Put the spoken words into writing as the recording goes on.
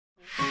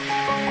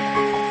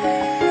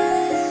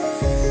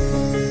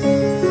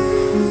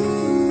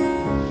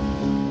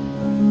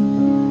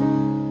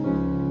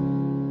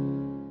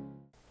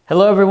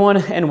Hello everyone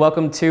and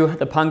welcome to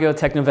the Pangyo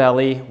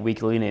Technovalley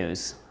Weekly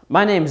News.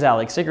 My name is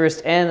Alex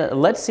Sigrist and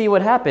let's see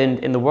what happened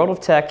in the world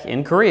of tech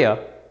in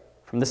Korea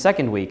from the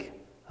second week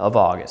of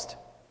August.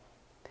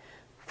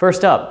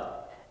 First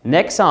up,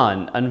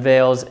 Nexon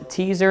unveils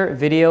teaser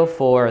video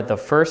for The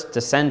First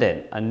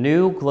Descendant, a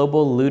new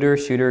global looter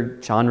shooter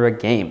genre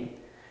game.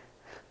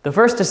 The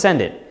First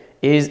Descendant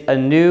is a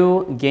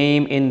new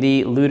game in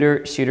the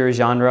looter shooter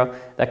genre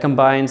that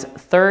combines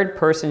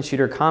third-person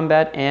shooter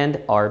combat and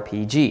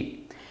RPG.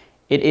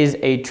 It is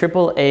a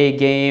AAA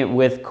game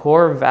with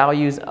core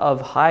values of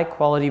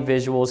high-quality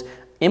visuals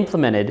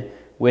implemented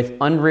with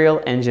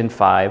Unreal Engine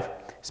 5,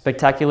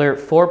 spectacular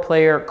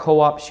 4-player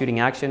co-op shooting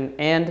action,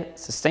 and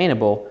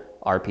sustainable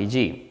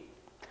RPG.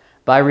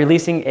 By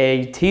releasing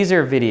a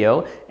teaser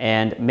video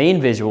and main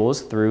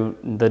visuals through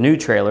the new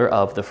trailer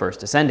of The First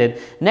Descendant,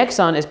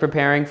 Nexon is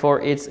preparing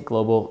for its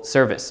global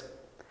service.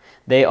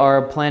 They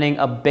are planning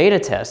a beta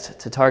test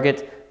to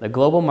target the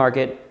global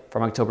market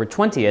from October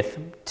 20th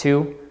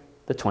to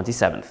the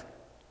 27th.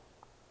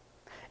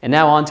 And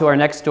now on to our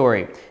next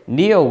story.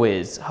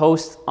 Neowiz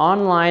hosts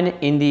online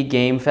indie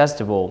game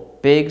festival,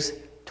 BIGS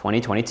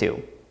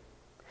 2022.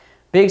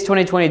 BIGS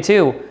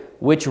 2022,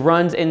 which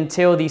runs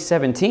until the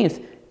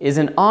 17th, is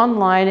an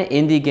online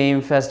indie game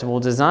festival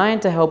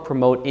designed to help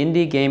promote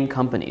indie game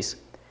companies.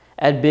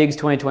 At BIGS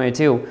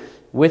 2022,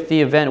 with the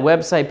event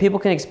website, people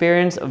can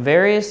experience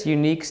various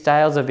unique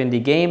styles of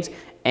indie games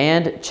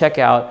and check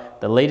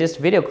out the latest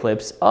video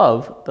clips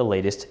of the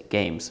latest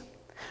games.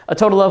 A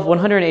total of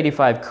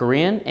 185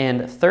 Korean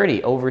and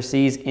 30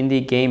 overseas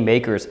indie game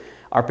makers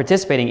are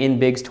participating in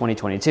BIGS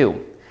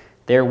 2022.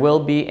 There will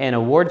be an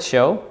award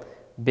show,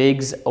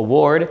 BIGS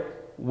Award,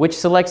 which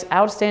selects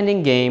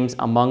outstanding games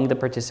among the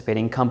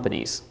participating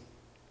companies.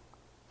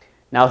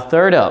 Now,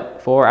 third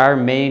up for our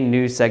main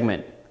news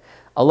segment.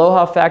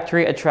 Aloha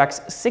Factory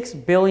attracts 6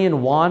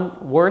 billion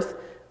won worth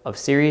of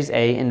Series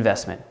A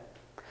investment.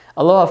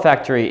 Aloha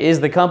Factory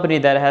is the company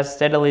that has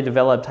steadily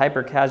developed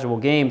hyper-casual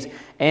games,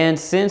 and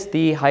since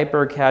the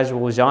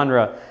hyper-casual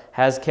genre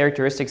has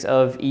characteristics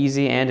of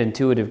easy and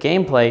intuitive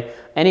gameplay,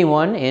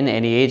 anyone in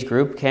any age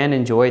group can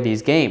enjoy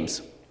these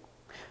games.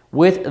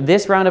 With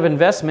this round of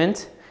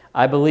investment,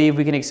 I believe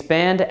we can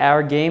expand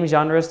our game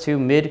genres to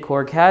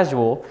mid-core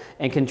casual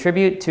and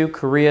contribute to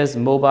Korea's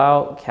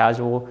mobile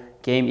casual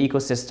game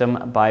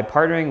ecosystem by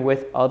partnering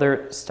with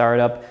other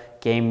startup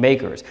game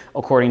makers,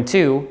 according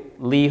to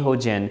Lee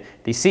Ho-jin,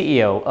 the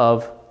CEO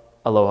of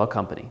Aloha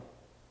Company.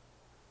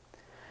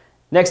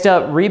 Next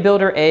up,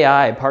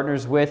 Rebuilderai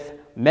partners with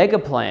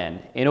MEGAPLAN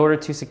in order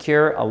to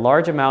secure a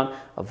large amount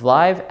of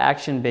live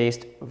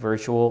action-based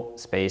virtual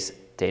space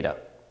data.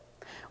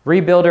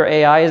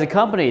 Rebuilderai is a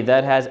company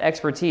that has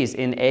expertise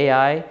in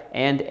AI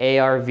and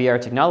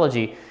AR/VR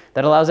technology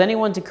that allows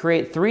anyone to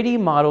create 3D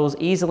models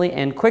easily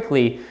and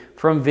quickly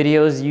from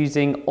videos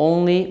using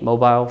only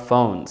mobile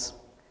phones.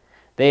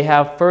 They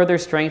have further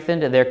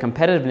strengthened their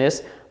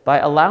competitiveness by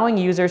allowing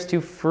users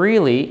to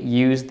freely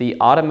use the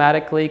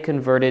automatically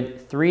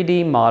converted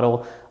 3D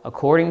model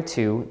according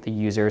to the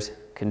user's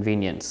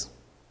convenience.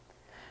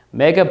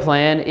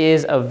 MEGAPLAN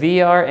is a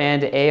VR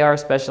and AR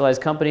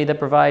specialized company that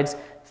provides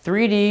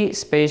 3D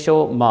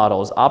spatial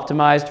models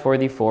optimized for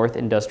the fourth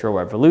industrial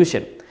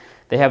revolution.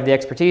 They have the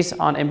expertise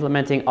on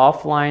implementing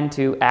offline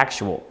to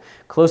actual,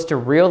 close to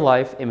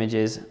real-life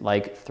images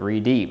like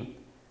 3D.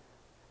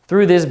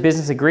 Through this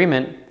business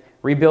agreement,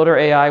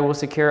 Rebuilderai will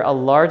secure a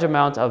large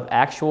amount of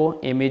actual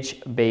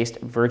image-based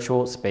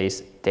virtual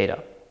space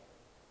data.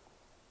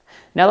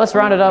 Now let's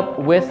round it up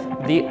with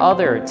the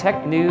other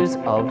tech news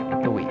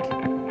of the week.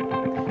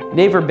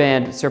 Naver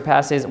Band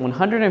surpasses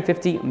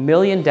 150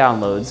 million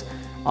downloads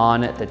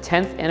on the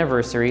 10th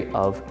anniversary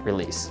of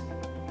release.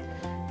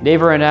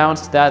 Naver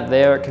announced that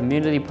their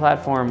community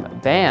platform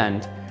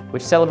Band,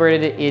 which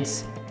celebrated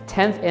its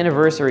 10th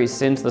anniversary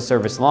since the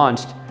service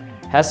launched,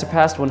 has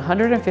surpassed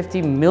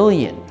 150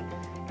 million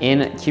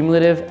in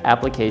cumulative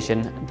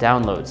application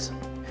downloads.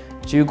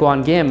 Ju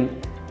Kwon-kim,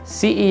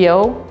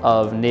 CEO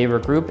of Naver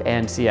Group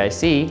and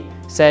CIC,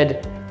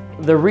 said,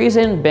 "The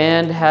reason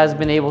Band has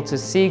been able to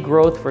see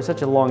growth for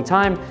such a long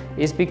time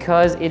is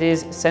because it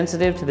is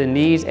sensitive to the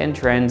needs and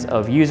trends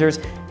of users,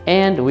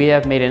 and we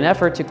have made an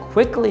effort to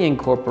quickly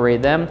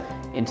incorporate them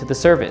into the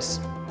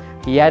service."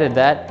 He added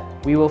that,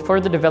 "We will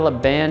further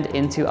develop Band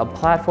into a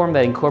platform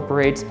that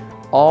incorporates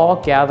all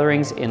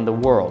gatherings in the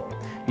world,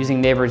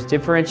 using Naver's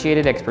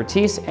differentiated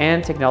expertise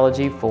and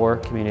technology for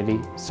community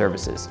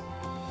services."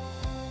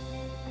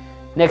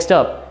 Next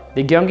up,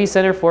 the Gyeonggi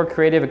Center for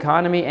Creative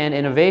Economy and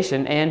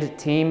Innovation and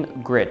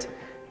TeamGRIT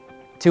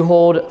to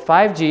hold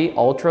 5G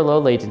ultra-low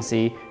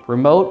latency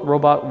Remote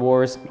Robot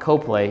Wars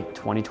CoPlay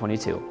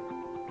 2022.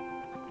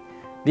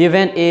 The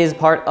event is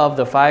part of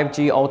the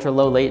 5G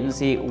ultra-low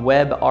latency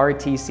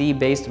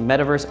WebRTC-based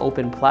Metaverse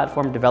Open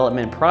Platform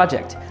Development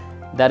Project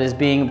that is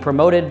being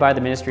promoted by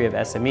the Ministry of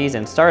SMEs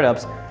and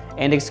Startups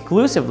and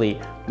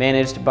exclusively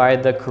managed by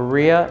the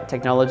Korea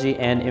Technology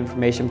and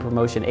Information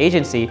Promotion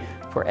Agency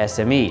for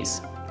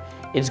SMEs.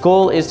 Its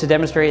goal is to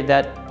demonstrate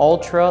that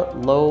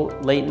ultra-low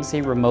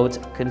latency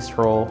remote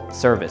control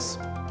service.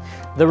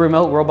 The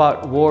Remote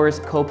Robot Wars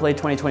CoPlay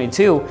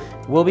 2022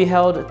 will be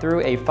held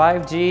through a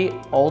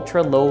 5G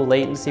ultra-low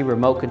latency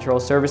remote control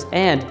service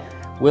and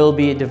will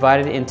be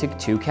divided into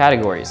 2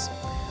 categories.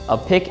 A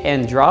pick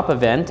and drop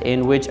event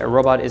in which a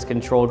robot is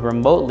controlled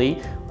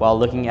remotely while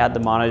looking at the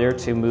monitor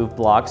to move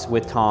blocks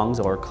with tongs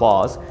or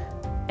claws,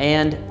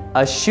 and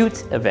a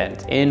shoot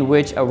event in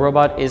which a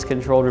robot is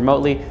controlled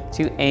remotely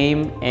to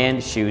aim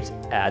and shoot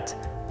at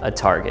a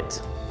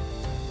target.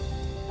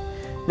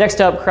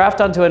 Next up,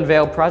 Krafton to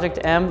unveil Project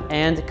M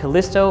and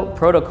Calisto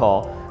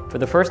Protocol for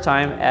the first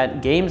time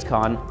at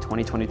Gamescom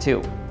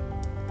 2022.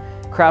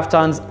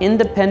 Krafton's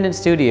independent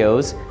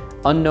studios,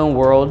 Unknown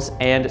Worlds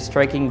and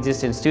Striking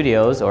Distance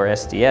Studios, or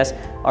SDS,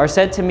 are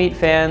set to meet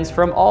fans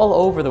from all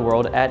over the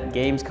world at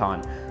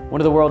Gamescom, one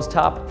of the world's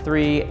top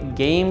 3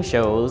 game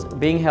shows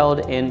being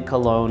held in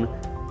Cologne,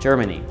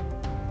 Germany.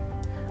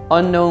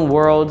 Unknown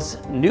Worlds'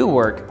 new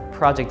work,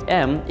 Project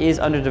M, is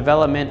under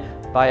development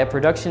by a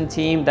production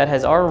team that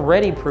has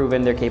already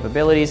proven their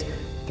capabilities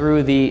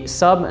through the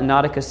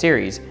Subnautica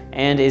series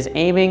and is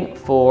aiming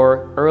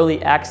for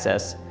early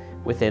access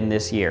within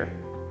this year.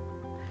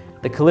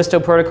 The Calisto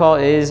Protocol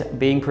is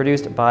being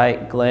produced by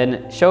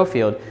Glenn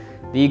Schofield,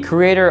 the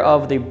creator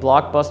of the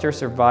blockbuster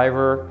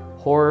survivor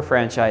horror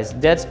franchise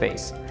Dead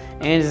Space,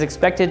 and is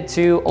expected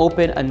to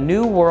open a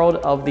new world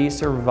of the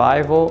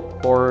survival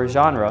horror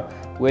genre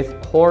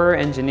with horror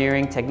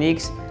engineering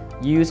techniques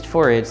used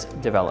for its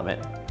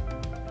development.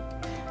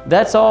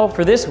 That's all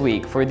for this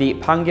week for the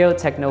Pangyo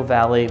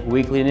Technovalley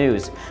Weekly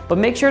News, but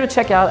make sure to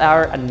check out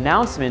our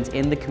announcements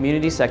in the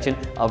community section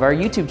of our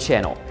YouTube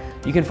channel.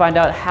 You can find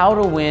out how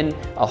to win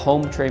a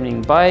home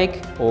training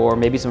bike or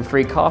maybe some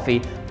free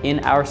coffee in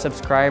our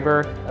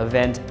subscriber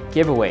event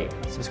giveaway.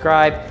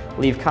 Subscribe,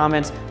 leave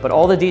comments, but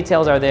all the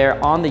details are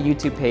there on the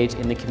YouTube page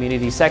in the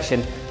community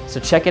section, so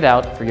check it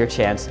out for your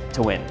chance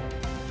to win.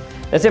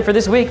 That's it for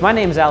this week. My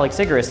name is Alex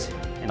Sigrist,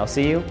 and I'll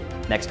see you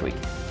next week.